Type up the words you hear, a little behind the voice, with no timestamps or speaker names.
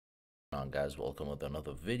on, guys? Welcome with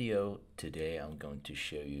another video. Today I'm going to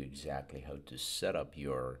show you exactly how to set up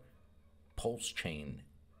your Pulschain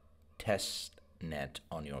testnet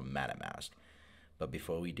on your Metamask. But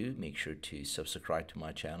before we do, make sure to subscribe to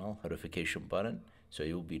my channel, notification button, so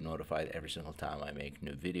you'll be notified every single time I make a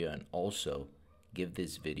new video, and also give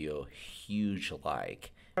this video a huge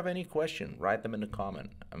like. If you have any question, write them in the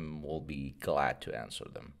comment and we'll be glad to answer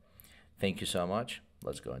them. Thank you so much.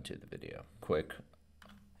 Let's go into the video.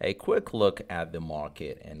 A quick look at the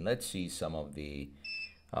market, and let's see some of the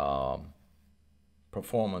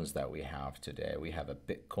performance that we have today. We have a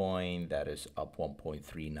Bitcoin that is up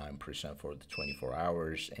 1.39% for the 24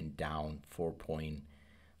 hours and down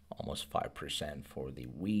almost 5% for the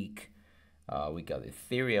week. We got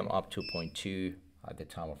Ethereum up 2.2 at the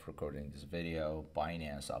time of recording this video.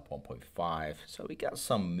 Binance up 1.5. So we got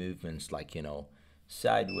some movements like,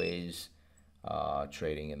 sideways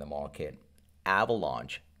trading in the market.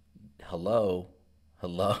 Avalanche, hello,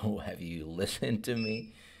 have you listened to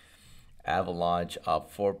me? Avalanche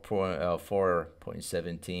up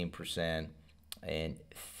 4.17% and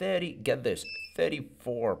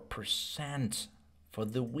 34% for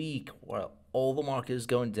the week. Well, all the market is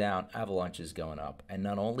going down, Avalanche is going up, and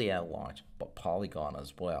not only Avalanche but Polygon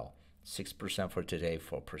as well. 6% for today,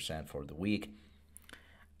 4% for the week.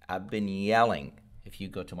 I've been yelling. If you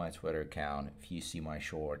go to my Twitter account, if you see my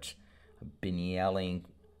shorts, I've been yelling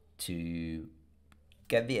to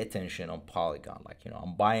get the attention on Polygon. Like,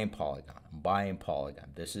 I'm buying Polygon. I'm buying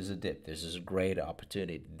Polygon. This is a dip. This is a great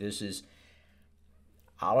opportunity.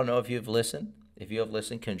 I don't know if you've listened. If you have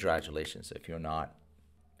listened, congratulations. If you're not,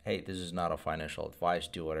 hey, this is not a financial advice.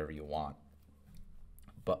 Do whatever you want.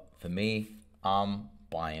 But for me, I'm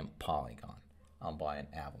buying Polygon. I'm buying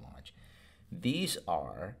Avalanche. These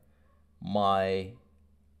are my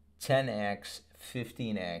 10x,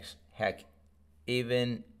 15x, heck,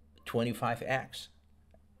 even 25x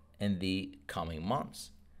in the coming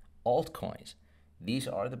months. Altcoins, these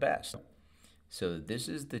are the best. So this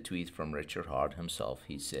is the tweet from Richard Hart himself.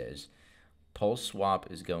 He says, Pulse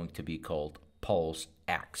Swap is going to be called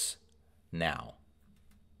PulsX now.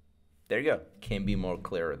 There you go. Can't be more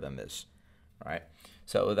clearer than this, right?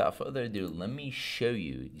 So without further ado, let me show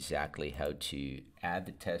you exactly how to add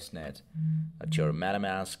the testnet to your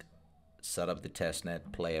Metamask, set up the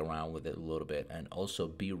testnet, play around with it a little bit, and also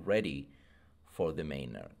be ready for the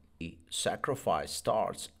mainnet. The sacrifice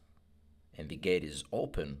starts and the gate is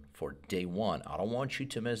open for day one. I don't want you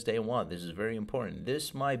to miss day one. This is very important.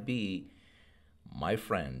 This might be, my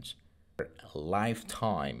friends, a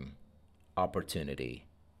lifetime opportunity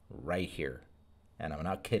right here. And I'm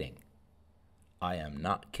not kidding. I am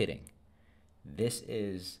not kidding. This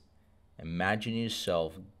is, imagine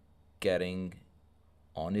yourself getting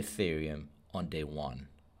on Ethereum on day one,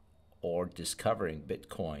 or discovering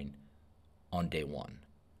Bitcoin on day one.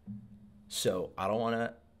 So I don't want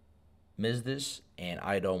to miss this, and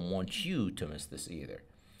I don't want you to miss this either.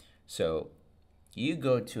 So you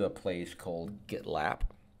go to a place called GitLab.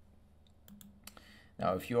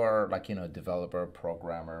 Now, if you are like, developer,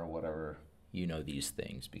 programmer, whatever, you know these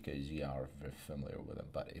things because you are very familiar with them.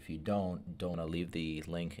 But if you don't leave the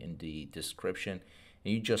link in the description,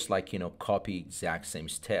 and you just copy exact same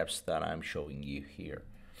steps that I'm showing you here.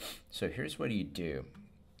 So here's what you do.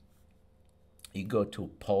 You go to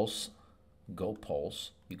Pulse, you go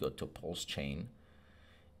to Pulschain,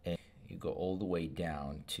 and you go all the way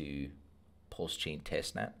down to Pulschain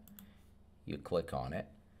testnet. You click on it,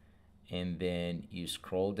 and then you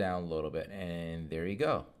scroll down a little bit, and there you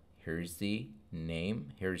go. Here's the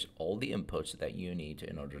name. Here's all the inputs that you need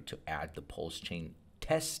in order to add the Pulschain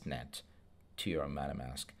testnet to your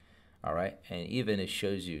Metamask. All right, and even it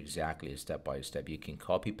shows you exactly step by step. You can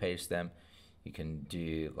copy paste them. You can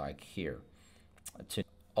do like here to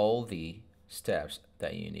all the steps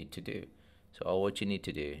that you need to do. So all what you need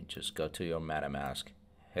to do, just go to your Metamask,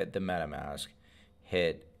 hit the Metamask,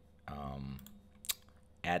 hit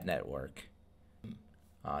add network,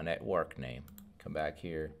 network name. Come back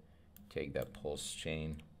here, take that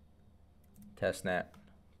Pulschain testnet,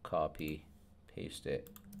 copy, paste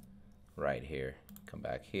it right here. Come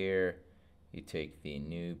back here, you take the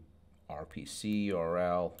new RPC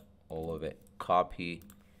URL, all of it, copy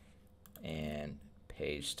and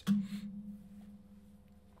paste.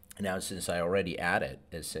 Now, since I already added,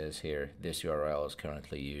 it says here this URL is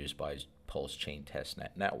currently used by Pulschain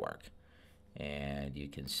testnet network, and you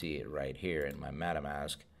can see it right here in my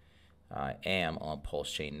Metamask. I am on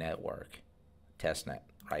Pulschain network testnet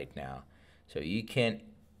right now. So you can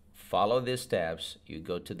follow these steps. You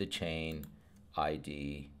go to the chain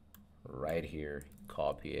ID right here,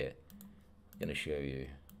 copy it. I'm gonna show you,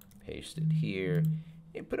 paste it here,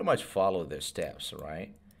 You pretty much follow the steps,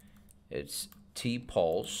 right? It's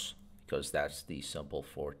tPulse, because that's the symbol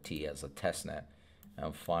for T as a testnet.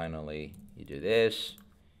 And finally, you do this,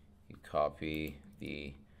 you copy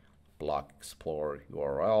the block explorer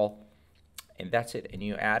URL, and that's it, and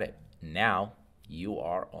you add it. Now you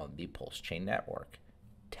are on the Pulschain network,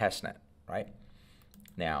 testnet, right?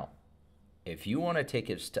 Now, if you want to take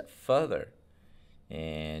it a step further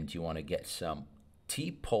and you want to get some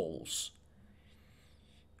tPulse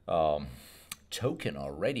token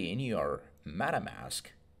already in your Metamask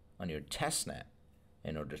on your testnet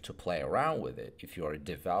in order to play around with it, if you're a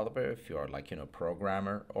developer, if you're like,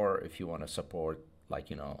 programmer, or if you want to support like,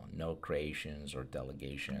 node creations or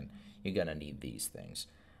delegation, you're gonna need these things,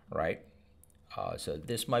 right? So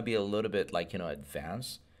this might be a little bit like,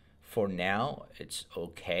 advanced. For now, it's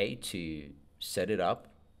okay to set it up.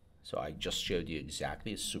 So I just showed you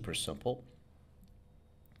exactly. It's super simple.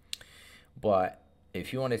 But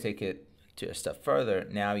if you want to take it to a step further,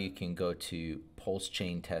 now you can go to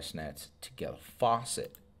Pulschain testnets to get a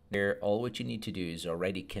faucet. There, all what you need to do is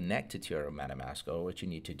already connected to your MetaMask. All what you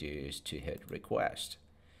need to do is to hit request.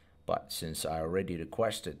 But since I already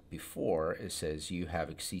requested before, it says you have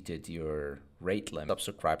exceeded your rate limit.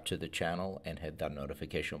 Subscribe to the channel and hit that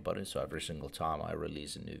notification button, so every single time I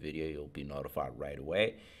release a new video, you'll be notified right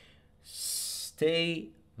away. Stay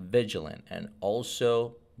vigilant and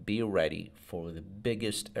also be ready for the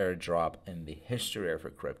biggest airdrop in the history of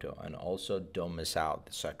crypto, and also don't miss out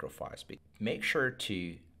the sacrifice. Make sure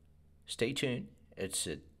to stay tuned. It's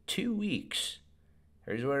 2 weeks.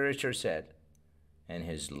 Here's what Richard said in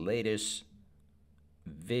his latest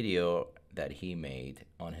video that he made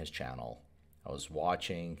on his channel. I was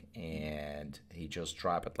watching, and he just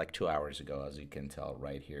dropped it like 2 hours ago, as you can tell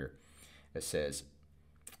right here. It says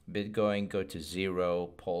Bitcoin go to zero,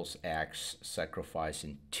 Pulse X sacrifice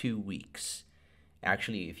in 2 weeks.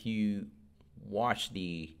 Actually, if you watch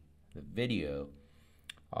the video,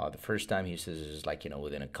 the first time he says is like,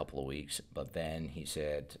 within a couple of weeks, but then he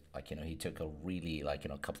said like, he took a really like,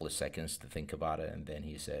 a couple of seconds to think about it, and then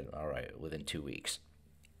he said, all right, within 2 weeks.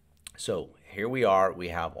 So here we are, we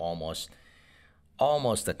have almost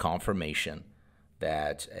a confirmation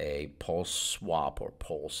that a Pulse swap or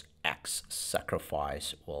Pulse X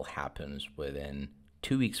sacrifice will happen within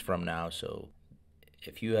 2 weeks from now. So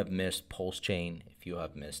if you have missed Pulschain, if you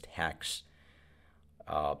have missed Hex,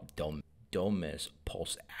 don't miss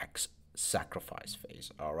Pulse X sacrifice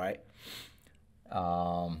phase. All right.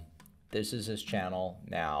 This is his channel.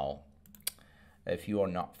 Now, if you are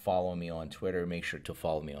not following me on Twitter, make sure to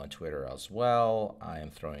follow me on Twitter as well. I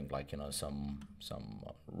am throwing like, some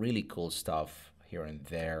really cool stuff here and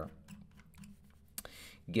there.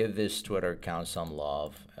 Give this Twitter account some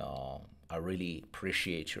love. I really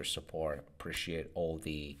appreciate your support, appreciate all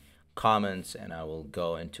the comments, and I will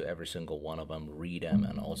go into every single one of them, read them,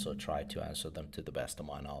 and also try to answer them to the best of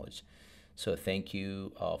my knowledge. So thank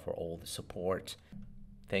you for all the support.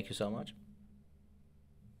 Thank you so much.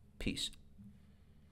 Peace.